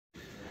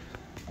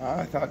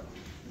I thought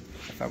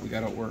we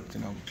got outworked,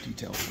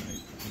 details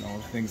tonight.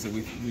 The things that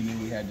we knew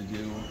we had to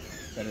do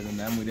better than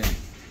them, we didn't.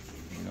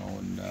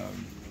 And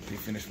they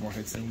finished more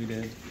hits than we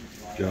did.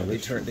 Yeah, they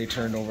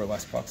turned over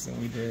less pucks than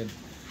we did.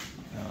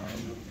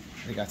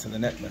 They got to the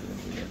net better than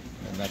we did,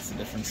 and that's the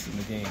difference in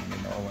the game.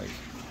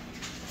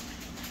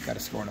 Got to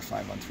score on a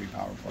 5-on-3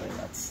 power play.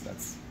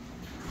 That's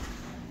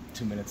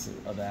 2 minutes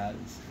of that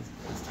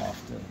is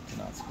tough to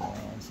not score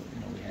on. So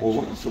we had. Well, it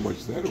wasn't so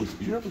much that, it was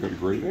you never got a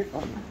great hit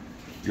on them.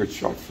 You got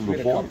shots from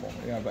the point.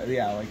 Yeah, but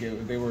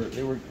they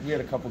were. We had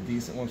a couple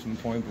decent ones from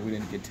the point, but we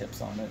didn't get tips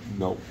on it.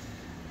 No.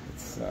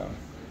 It's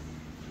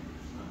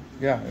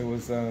it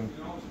was that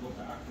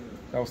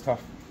was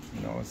tough.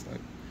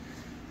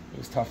 It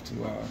was tough to.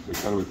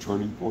 It's kind of a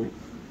turning point.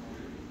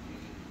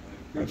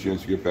 Got a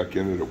chance to get back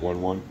in it at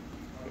 1-1.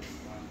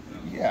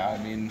 Yeah,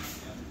 we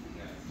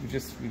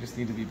just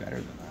need to be better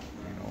than that.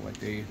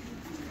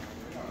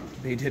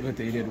 They did what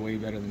they did way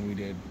better than we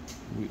did.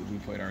 We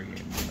played our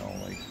game.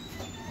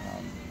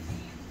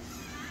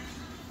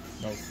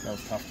 That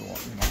was tough to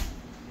watch.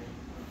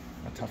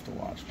 Not tough to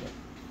watch, but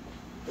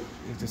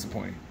it was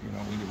disappointing.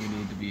 We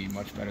need to be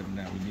much better than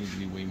that. We need to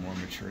be way more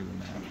mature than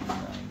that.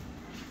 And,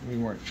 we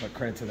weren't, but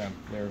credit to them.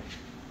 They're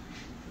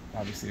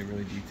obviously a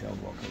really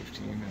detailed, well-coached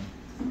team,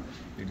 and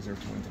they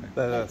deserve to win tonight.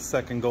 That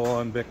second goal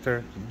on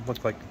Victor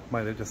looked like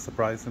might have just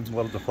surprised him. A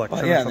little deflection.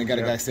 Well, yeah, and they got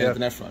a guy standing at the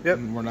net front. Yep.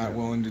 And we're not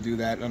willing to do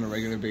that on a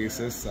regular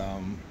basis.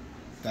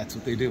 That's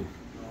what they do.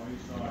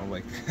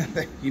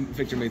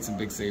 Victor made some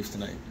big saves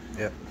tonight.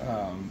 Yeah.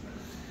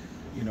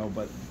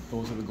 But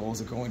those are the goals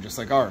that go in, just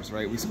like ours,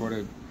 right? We scored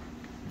a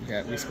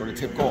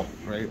tip goal,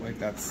 right?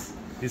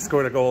 He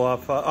scored a goal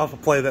off a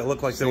play that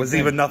looked like there was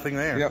even nothing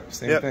there. Yep,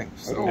 same thing.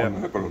 I don't know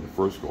what happened on the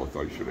first goal. I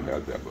thought he should have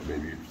had that, but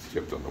maybe he was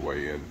tipped on the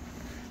way in.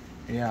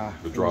 Yeah.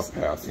 The drop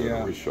pass and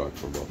the wrist shot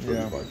from about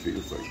 35 feet.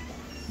 It's like,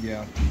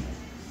 yeah,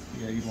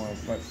 you'd want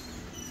to, but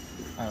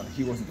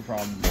he wasn't the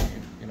problem in the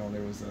game.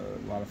 There was a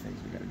lot of things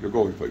we got to do. the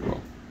goalie played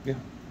well. Yeah,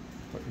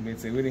 but he made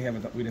say we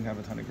didn't have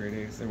a ton of grade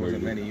A's. There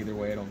wasn't many either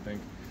way, I don't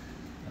think.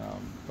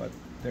 But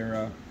they're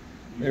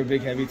a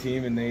big, heavy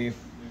team, and they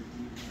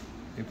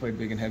played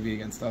big and heavy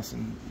against us,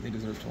 and they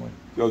deserve to win.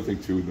 The other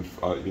thing too, they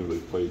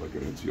played like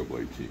an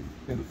NCAA team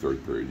in the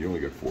third period. You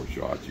only got 4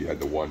 shots. You had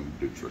the one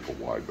did trickle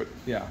wide, but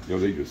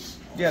they just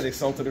they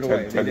salted it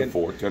away. 10 to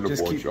 4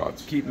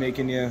 shots. Keep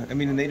making you. And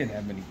they didn't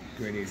have many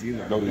grade A's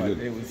either. No, they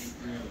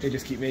didn't. They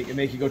just keep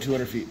make you go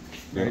 200 feet.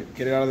 Right? Yeah.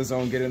 Get it out of the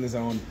zone. Get it in the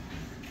zone.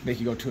 Make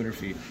you go 200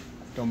 feet.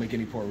 Don't make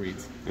any poor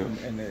reads. Yeah.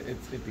 And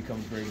it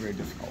becomes very, very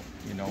difficult.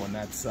 And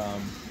that's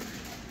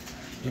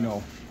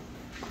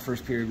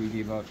first period we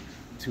gave up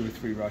 2 or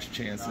 3 rush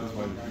chances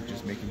when we're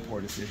just making poor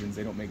decisions.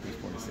 They don't make those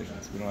poor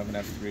decisions. We don't have an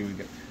F3. We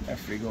get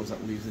F3 goes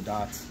up, leaves the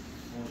dots.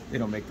 They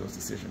don't make those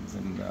decisions,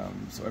 and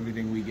so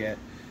everything we get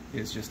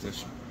is just to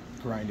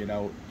grind it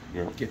out,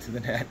 get to the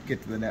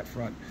net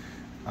front.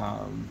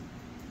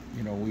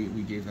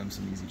 We gave them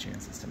some easy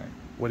chances tonight.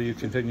 What do you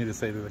continue to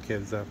say to the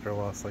kids after a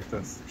loss like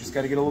this? Just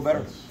got to get a little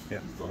better.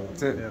 Yeah,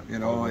 that's it. Yeah.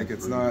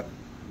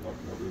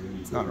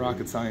 It's not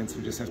rocket science.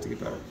 We just have to get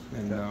better,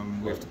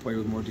 and we have to play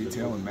with more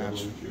detail and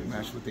match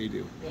what they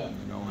do.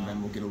 And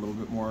then we'll get a little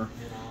bit more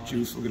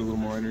juice. We'll get a little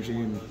more energy,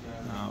 and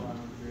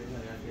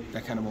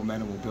that kind of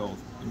momentum will build.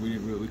 And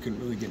we couldn't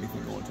really get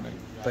anything going tonight.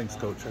 Thanks,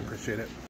 Coach. I appreciate it.